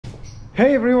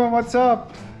Hey everyone, what's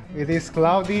up? It is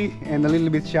cloudy and a little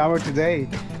bit shower today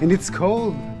and it's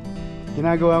cold.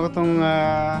 Ginagawa ko tong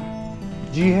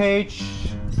GH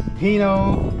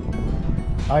Hino.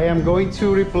 I am going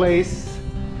to replace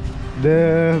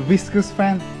the viscous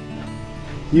fan.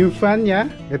 Yung fan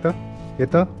niya, ito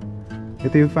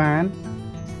yung fan.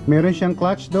 Meron siyang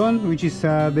clutch doon, which is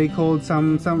they called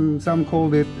some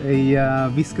called it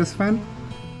a viscous fan.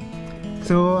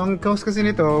 So ang cause kasi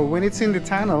nito, when it's in the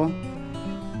tunnel,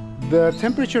 the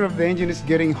temperature of the engine is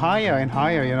getting higher and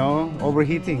higher, you know,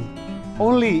 overheating.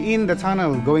 Only in the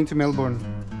tunnel going to Melbourne.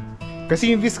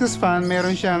 Kasi yung viscous fan,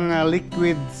 meron siyang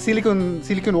liquid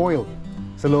silicone oil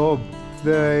sa loob.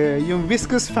 Yung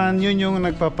viscous fan, yun yung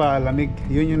nagpapalamig,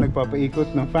 yun yung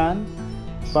nagpapaikot ng fan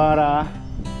para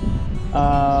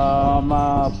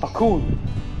mapa-cool,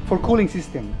 for cooling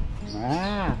system.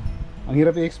 Ang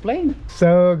hirap i-explain.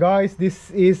 So guys,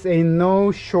 this is a no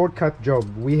shortcut job.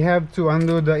 We have to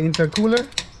undo the intercooler,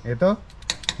 ito,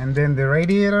 and then the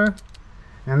radiator,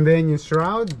 and then yung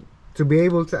shroud to be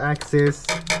able to access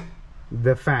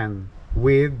the fan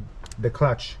with the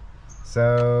clutch.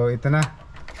 So ito na,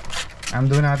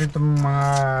 undo natin itong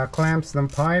mga clamps ng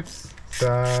pipes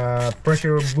sa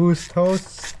pressure boost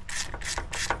hose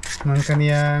ng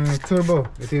kaniyang turbo.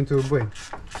 Ito yung turbo eh.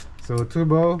 So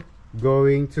turbo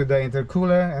going to the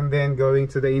intercooler and then going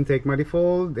to the intake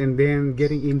manifold and then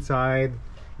getting inside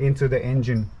into the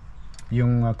engine,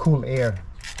 yung cool air,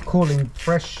 cooling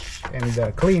fresh and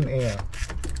clean air.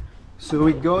 So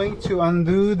we're going to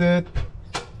undo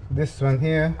this one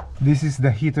here. This is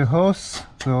the heater hose,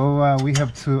 so we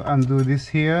have to undo this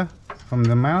here from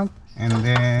the mount, and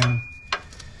then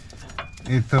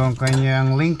itong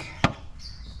kanyang link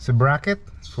sa bracket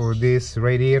for this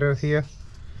radiator here.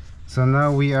 So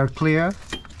now we are clear.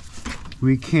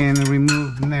 We can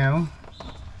remove now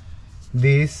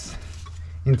this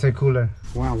intercooler.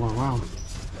 Wow.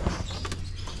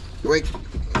 Wait,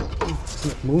 it's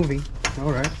not moving.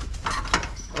 All right,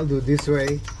 I'll do it this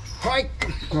way. Right.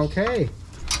 Okay.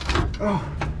 Oh.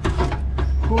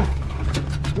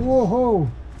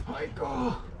 Whoa. My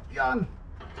God. Yan.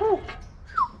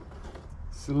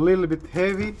 It's a little bit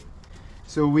heavy.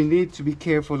 So we need to be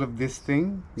careful of this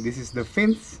thing. This is the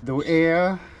fins. The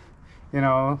air, you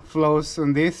know, flows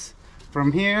on this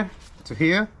from here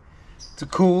to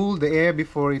cool the air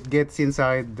before it gets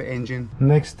inside the engine.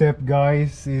 Next step,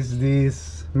 guys, is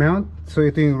this mount. So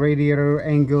ito yung radiator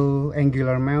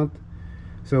angular mount.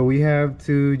 So we have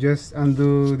to just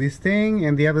undo this thing,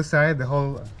 and the other side, the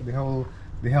whole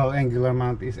angular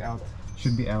mount is out.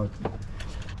 Should be out.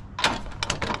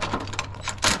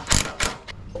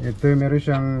 Ito meron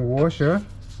siyang washer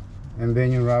and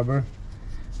then yung rubber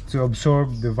to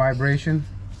absorb the vibration.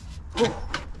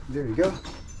 There you go.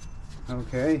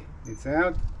 Okay, it's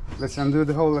out. Let's undo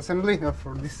the whole assembly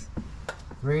for this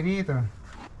radiator.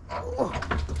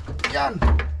 Yan.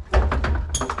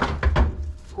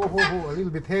 A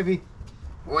little bit heavy.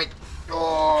 Wait.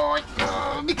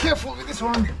 Be careful with this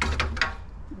one.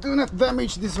 Do not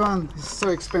damage this one. It's so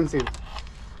expensive.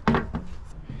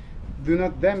 Do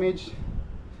not damage.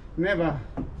 Never.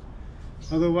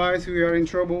 Otherwise we are in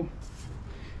trouble.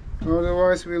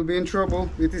 Otherwise we'll be in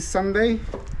trouble. It is Sunday.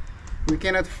 We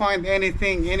cannot find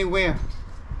anything anywhere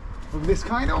of this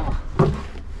kind of.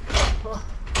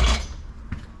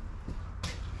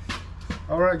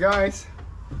 Alright guys,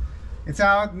 it's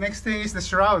out. Next thing is the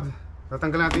shroud.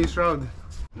 Tatanggal natin yung shroud.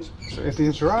 So ito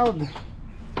yung shroud.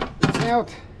 It's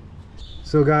out.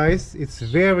 So guys, it's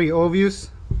very obvious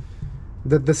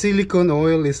that the silicone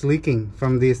oil is leaking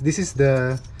from this. This is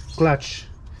the clutch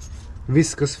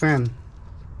viscous fan.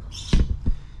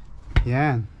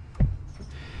 Yan.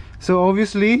 So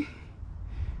obviously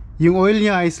yung oil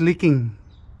niya is leaking.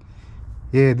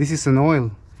 Yeah, this is an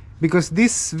oil, because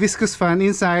this viscous fan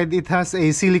inside, it has a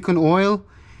silicone oil.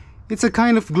 It's a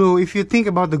kind of glue. If you think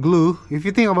about the glue, if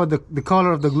you think about the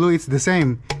color of the glue, it's the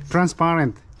same,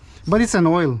 transparent, but it's an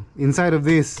oil inside of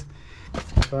this.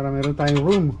 Para meron tayong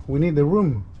room. We need the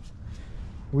room.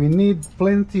 We need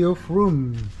plenty of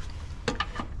room.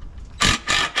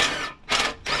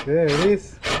 There it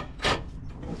is.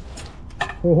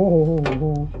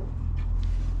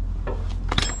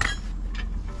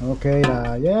 Okay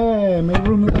na. Yeah, may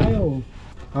room na tayo.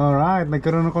 Alright,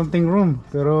 nagkaroon ng konting room,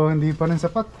 pero hindi pa rin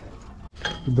sapat.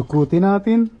 Dukutin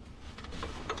natin.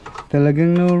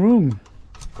 Talagang no room.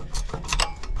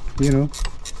 You know.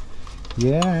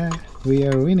 Yeah. We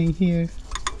are winning here.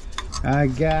 I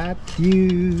got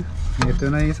you.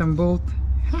 Ito na isang bolt.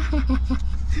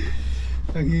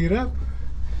 Ang hirap.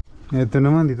 Ito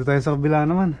naman, dito tayo sa kabila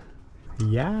naman.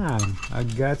 Yan, I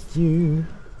got you.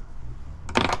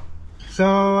 So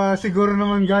So siguro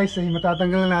naman guys ay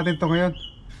matatanggal na natin to ngayon.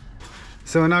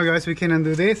 So now guys, we can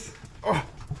undo this.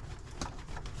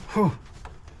 Oh,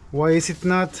 why is it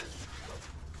not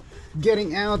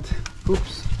getting out?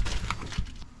 Oops.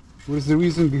 What is the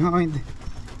reason behind?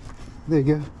 There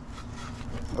you go.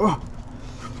 Oh,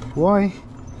 why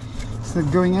is that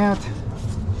going out?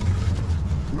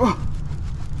 Oh,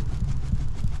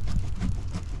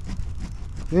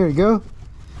 there we go.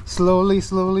 Slowly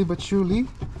but surely.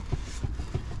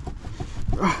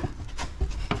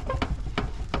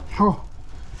 Oh,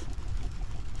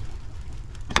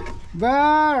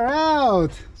 bar out.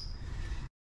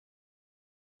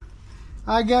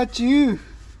 I got you.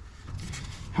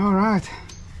 All right.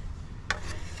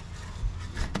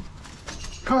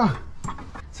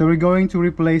 So we're going to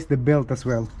replace the belt as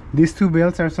well. These two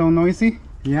belts are so noisy.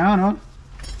 Yeah, no?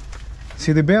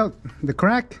 See the belt, the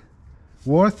crack?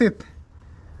 Worth it.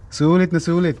 Sulit na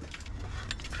sulit.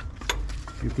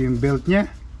 Ito yung belt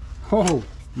niya. Oh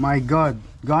my god.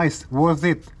 Guys, worth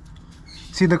it.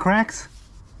 See the cracks?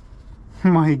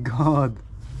 My god.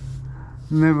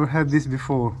 Never had this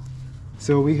before.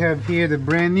 So we have here the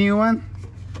brand new one.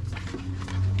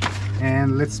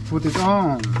 And let's put it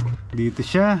on. Dito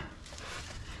siya.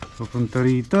 Papunta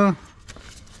rito.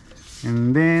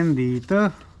 And then dito.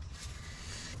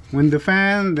 When the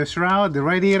fan, the shroud, the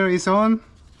radiator is on,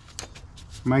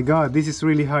 my god, this is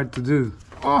really hard to do.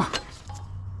 Oh,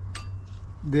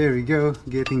 there we go,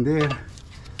 getting there.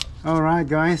 All right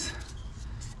guys,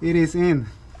 it is in.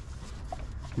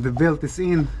 The belt is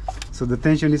in, so the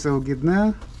tension is all good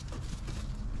now.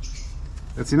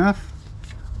 That's enough.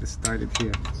 Let's start it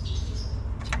here.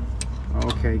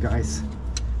 Okay guys,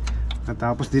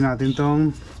 natapos din natin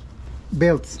tong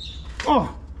belts.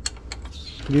 Oh,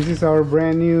 this is our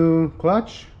brand new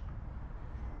clutch,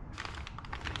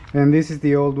 and this is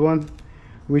the old one,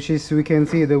 which is, we can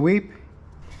see the whip.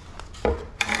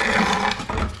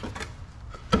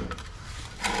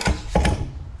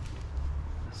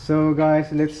 So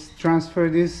guys, let's transfer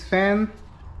this fan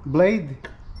blade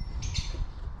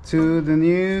to the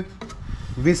new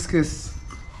viscous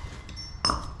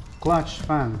clutch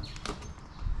fan.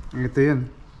 Ito yun.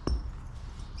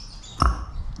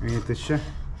 Ito siya.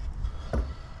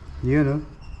 Yun, oh.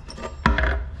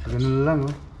 Ganun lang,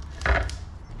 oh.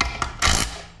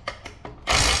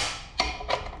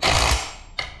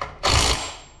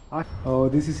 Oh,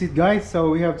 this is it guys, so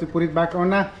we have to put it back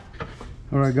on now.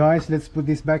 Alright guys, let's put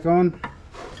this back on.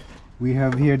 We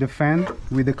have here the fan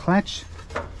with the clutch.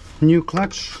 New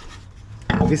clutch.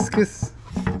 Viscous.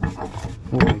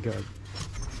 Oh my god.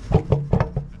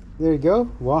 There you go.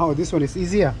 Wow, this one is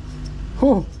easier.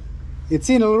 Oh, it's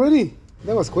in already.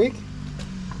 That was quick.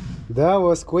 That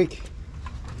was quick.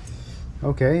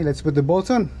 Okay, let's put the bolts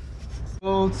on.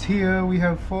 Bolts here, we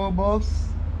have 4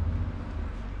 bolts.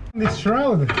 This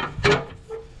shroud,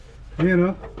 you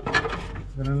know,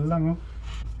 ganun lang, oh.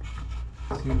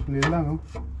 Simple lang,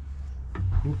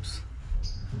 oh. Oops.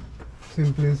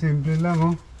 Simple lang,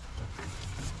 oh.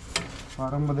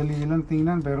 Parang madali lang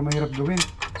tingnan pero mahirap gawin.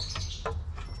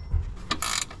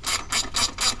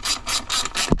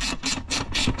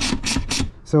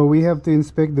 So we have to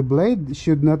inspect the blade. It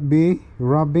should not be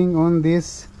rubbing on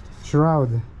this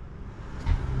shroud.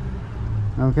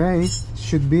 Okay,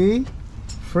 should be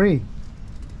free.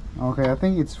 Okay, I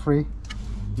think it's free.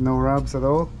 No rubs at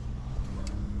all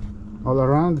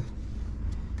around.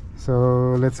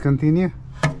 So let's continue.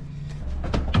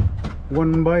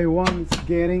 One by one it's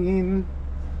getting in.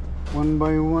 One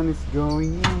by one it's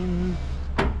going in.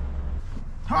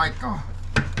 Alright, go.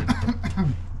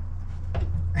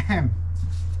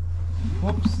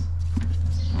 Whoops.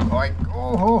 Alright.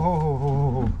 Oh, ho, ho, ho,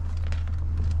 ho, ho.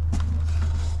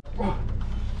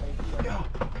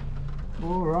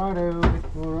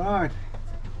 Alright.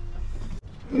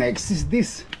 Next is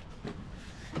this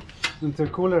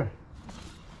intercooler.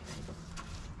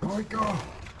 Here we go.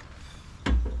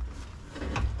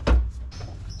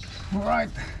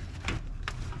 Alright.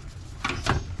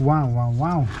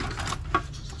 Wow.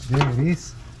 There it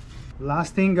is.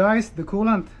 Last thing guys, the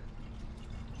coolant.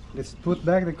 Let's put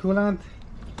back the coolant.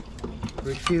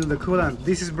 Refill the coolant.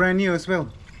 This is brand new as well.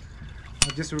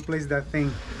 I just replaced that thing.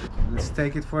 Let's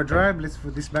take it for a drive. Let's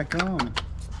put this back on.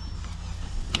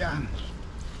 Yeah.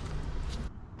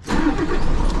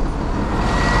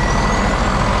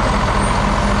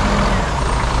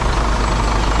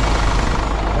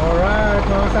 Alright,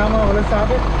 mga kasama, walang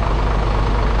sabit.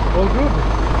 All good.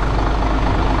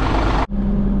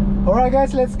 Alright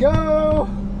guys, let's go!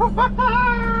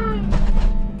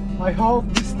 I hope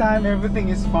this time everything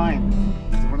is fine.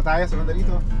 Muna tayo sa banda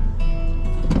dito.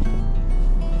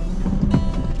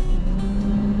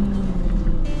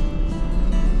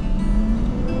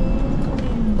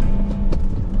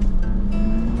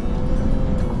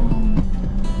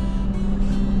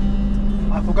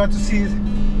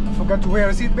 forgot to wear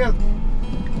a seatbelt.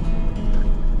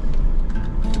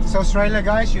 It's Australia,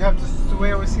 guys. You have to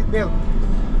wear a seatbelt.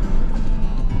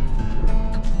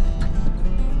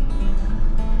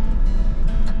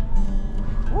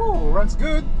 Oh, runs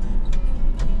good.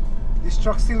 This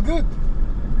truck's still good.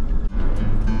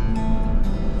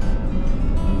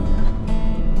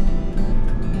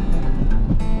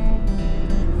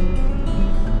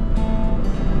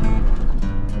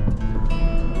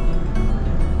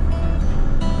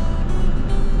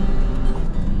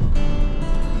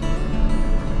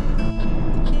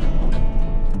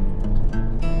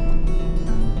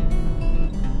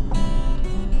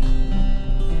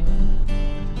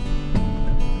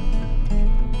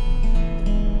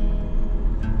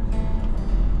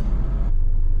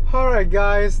 Alright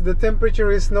guys, the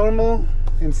temperature is normal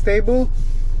and stable,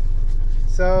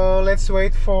 so let's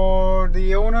wait for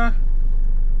the owner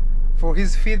for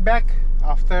his feedback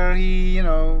after he,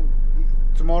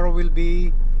 tomorrow will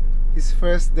be his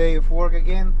first day of work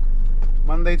again,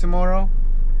 Monday tomorrow.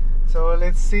 So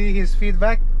let's see his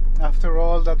feedback after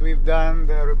all that we've done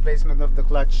the replacement of the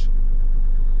clutch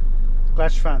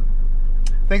fan.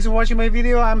 Thanks for watching my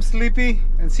video. I'm Sleepy,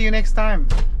 and see you next time.